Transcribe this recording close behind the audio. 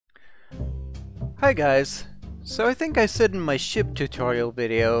Hi guys! So I think I said in my ship tutorial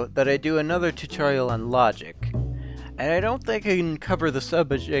video that I do another tutorial on logic. And I don't think I can cover the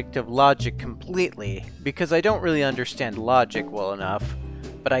subject of logic completely, because I don't really understand logic well enough.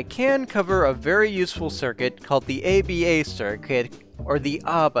 But I can cover a very useful circuit called the ABBA circuit, or the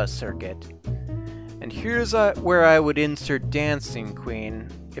ABBA circuit. And here's where I would insert Dancing Queen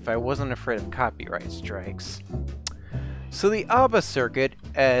if I wasn't afraid of copyright strikes. So the ABBA circuit,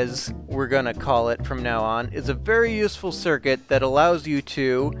 as we're gonna call it from now on, is a very useful circuit that allows you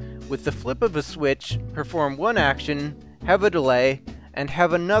to, with the flip of a switch, perform one action, have a delay, and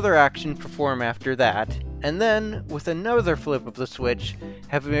have another action perform after that, and then, with another flip of the switch,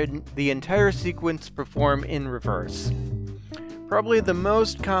 have the entire sequence perform in reverse. Probably the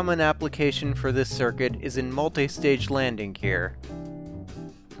most common application for this circuit is in multi-stage landing gear,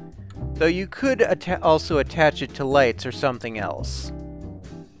 though you could also attach it to lights or something else.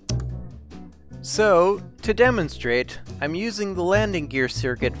 So, to demonstrate, I'm using the landing gear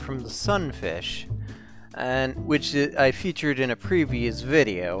circuit from the Sunfish, which I featured in a previous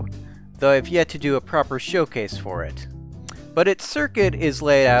video, though I've yet to do a proper showcase for it. But its circuit is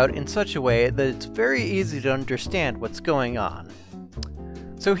laid out in such a way that it's very easy to understand what's going on.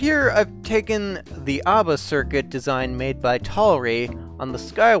 So here I've taken the ABBA circuit design made by Talry on the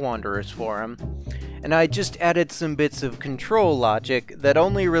Skywanderers forum, and I just added some bits of control logic that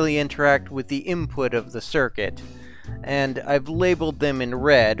only really interact with the input of the circuit, and I've labeled them in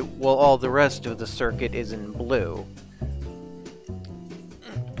red while all the rest of the circuit is in blue.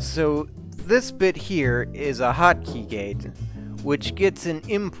 So this bit here is a hotkey gate, which gets an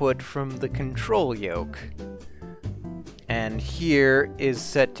input from the control yoke. And here is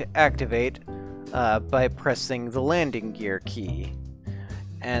set to activate by pressing the landing gear key.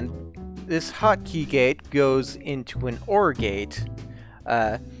 And this hotkey gate goes into an OR gate,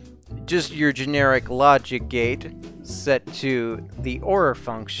 just your generic logic gate set to the OR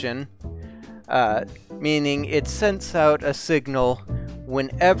function, meaning it sends out a signal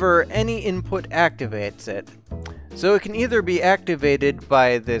whenever any input activates it. So it can either be activated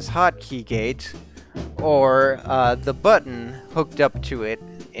by this hotkey gate, or the button hooked up to it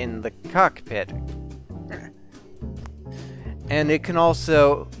in the cockpit. And you can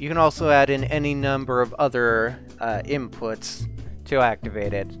also add in any number of other inputs to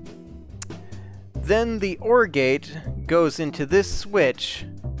activate it. Then the OR gate goes into this switch,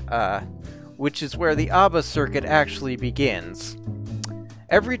 which is where the ABBA circuit actually begins.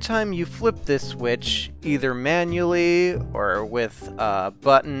 Every time you flip this switch, either manually or with a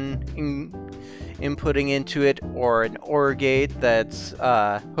button inputting into it, or an OR gate that's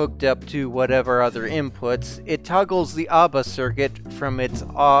hooked up to whatever other inputs, it toggles the ABBA circuit from its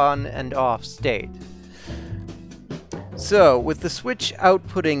on and off state. So, with the switch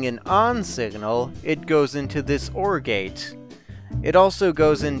outputting an on signal, it goes into this OR gate. It also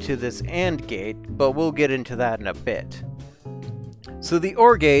goes into this AND gate, but we'll get into that in a bit. So the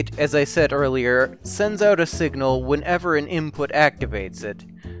OR gate, as I said earlier, sends out a signal whenever an input activates it.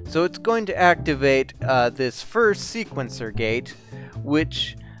 So it's going to activate this first sequencer gate,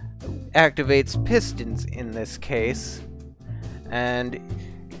 which activates pistons in this case, and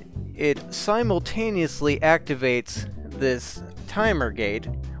it simultaneously activates this timer gate,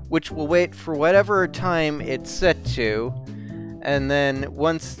 which will wait for whatever time it's set to, and then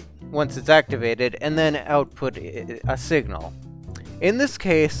once it's activated, and then output a signal. In this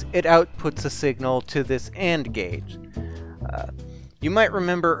case, it outputs a signal to this AND gate. You might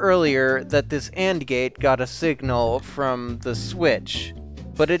remember earlier that this AND gate got a signal from the switch,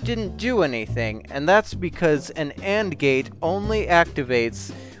 but it didn't do anything, and that's because an AND gate only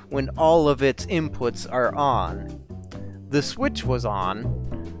activates when all of its inputs are on. The switch was on,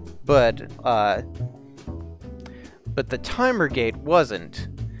 but the timer gate wasn't.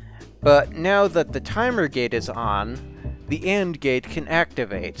 But now that the timer gate is on, the AND gate can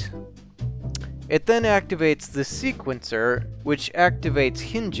activate. It then activates the sequencer, which activates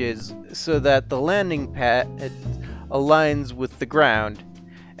hinges so that the landing pad aligns with the ground.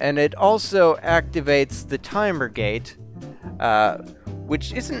 And it also activates the timer gate,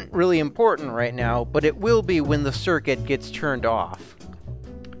 which isn't really important right now, but it will be when the circuit gets turned off.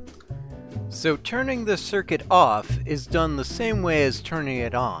 So turning the circuit off is done the same way as turning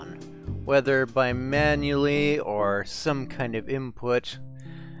it on, whether by manually or some kind of input.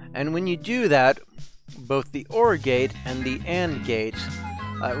 And when you do that, both the OR gate and the AND gate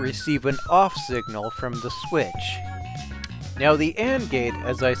receive an off signal from the switch. Now the AND gate,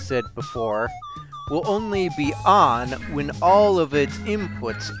 as I said before, will only be on when all of its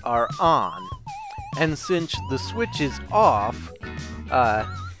inputs are on. And since the switch is off,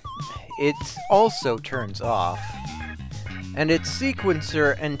 it also turns off. And its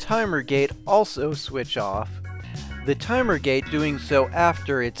sequencer and timer gate also switch off, the timer gate doing so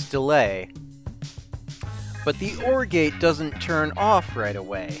after its delay. But the OR gate doesn't turn off right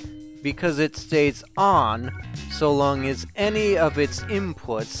away, because it stays on so long as any of its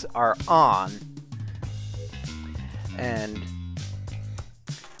inputs are on. And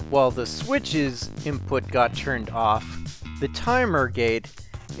while the switch's input got turned off, the timer gate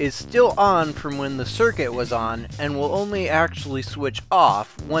is still on from when the circuit was on and will only actually switch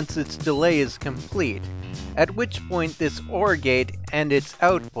off once its delay is complete, at which point this OR gate and its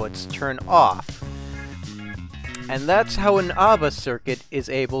outputs turn off. And that's how an ABBA circuit is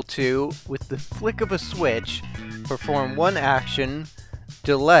able to, with the flick of a switch, perform one action,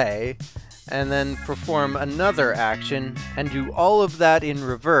 delay, and then perform another action, and do all of that in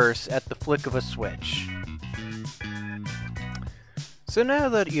reverse at the flick of a switch. So now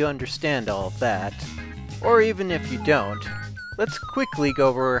that you understand all of that, or even if you don't, let's quickly go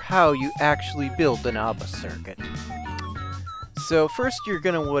over how you actually build an ABBA circuit. So first you're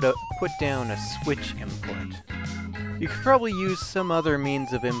going to want to put down a switch input. You could probably use some other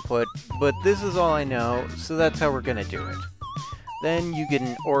means of input, but this is all I know, so that's how we're going to do it. Then you get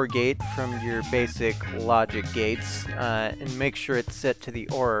an OR gate from your basic logic gates, and make sure it's set to the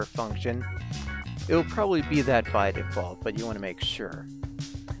OR function. It'll probably be that by default, but you want to make sure.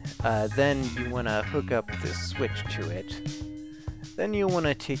 Then you want to hook up this switch to it. Then you want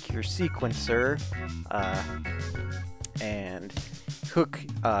to take your sequencer and hook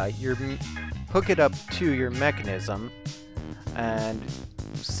it up to your mechanism and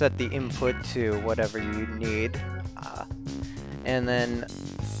set the input to whatever you need. And then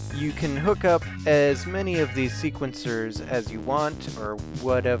you can hook up as many of these sequencers as you want, or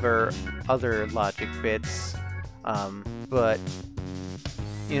whatever other logic bits, but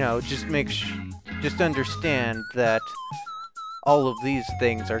you know, just understand that all of these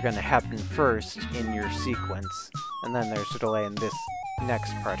things are going to happen first in your sequence, and then there's a delay and this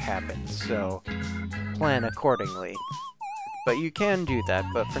next part happens, so plan accordingly. But you can do that,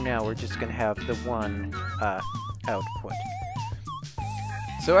 but for now we're just going to have the one output.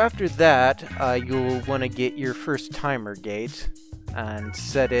 So after that, you'll want to get your first timer gate and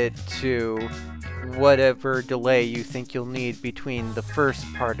set it to whatever delay you think you'll need between the first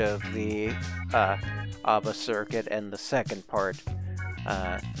part of the ABBA circuit and the second part. You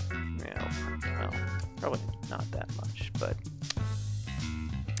know, well, probably not that much, but...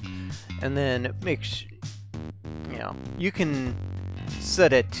 And then you know, you can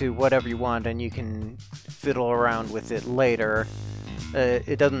set it to whatever you want and you can fiddle around with it later.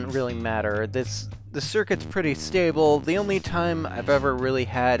 It doesn't really matter. The circuit's pretty stable. The only time I've ever really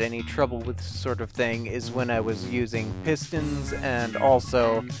had any trouble with this sort of thing is when I was using pistons, and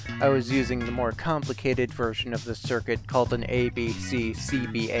also I was using the more complicated version of the circuit called an ABC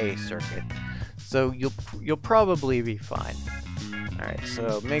CBA circuit. So you'll probably be fine. Alright,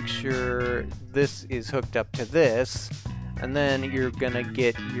 so make sure this is hooked up to this, and then you're gonna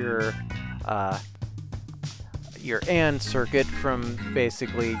get your AND circuit from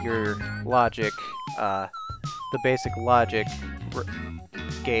basically your logic, the basic logic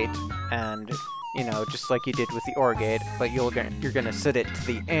gate, and you know, just like you did with the OR gate, but you're gonna set it to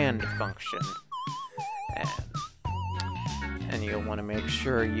the AND function, and you'll want to make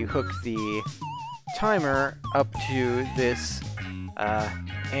sure you hook the timer up to this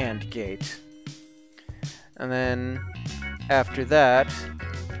AND gate, and then after that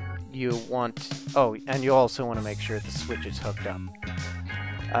you want... Oh, and you also want to make sure the switch is hooked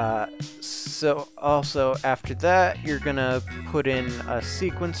up. So also after that, you're gonna put in a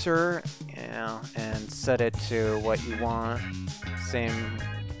sequencer, you know, and set it to what you want, same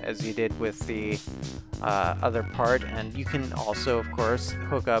as you did with the other part. And you can also, of course,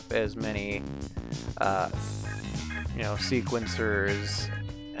 hook up as many, you know, sequencers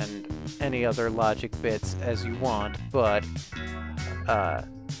and any other logic bits as you want, but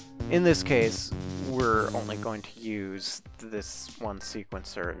in this case, we're only going to use this one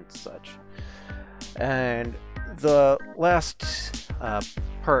sequencer and such. And the last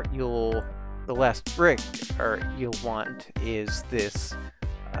the last brick you'll want is this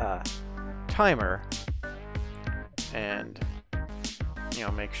timer. And you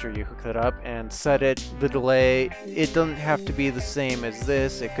know, make sure you hook it up and set it. The delay, it doesn't have to be the same as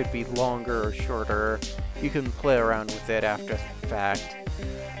this. It could be longer or shorter. You can play around with it after the fact.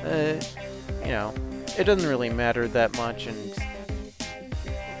 You know, it doesn't really matter that much, and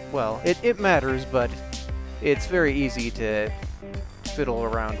well, it matters, but it's very easy to fiddle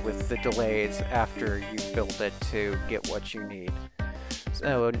around with the delays after you build it to get what you need.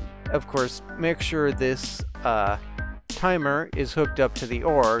 So, of course, make sure this timer is hooked up to the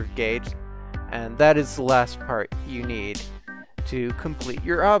OR gate, and that is the last part you need to complete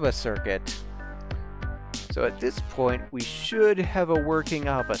your ABBA circuit. So at this point, we should have a working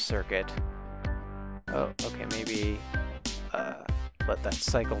ABBA circuit. Oh, okay, maybe let that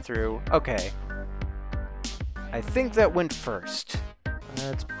cycle through. Okay. I think that went first.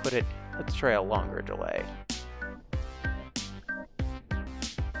 Let's try a longer delay.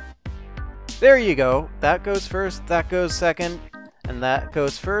 There you go. That goes first, that goes second, and that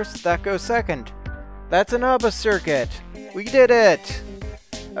goes first, that goes second. That's an ABBA circuit. We did it.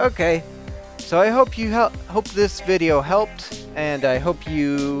 Okay. So I hope this video helped, and I hope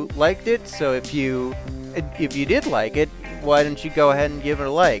you liked it. So if you did like it, why don't you go ahead and give it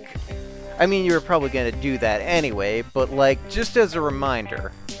a like? I mean, you were probably going to do that anyway, but like, just as a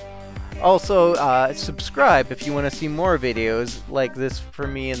reminder. Also, subscribe if you want to see more videos like this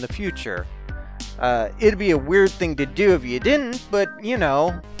from me in the future. It'd be a weird thing to do if you didn't, but, you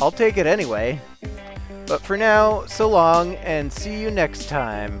know, I'll take it anyway. But for now, so long, and see you next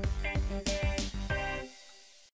time.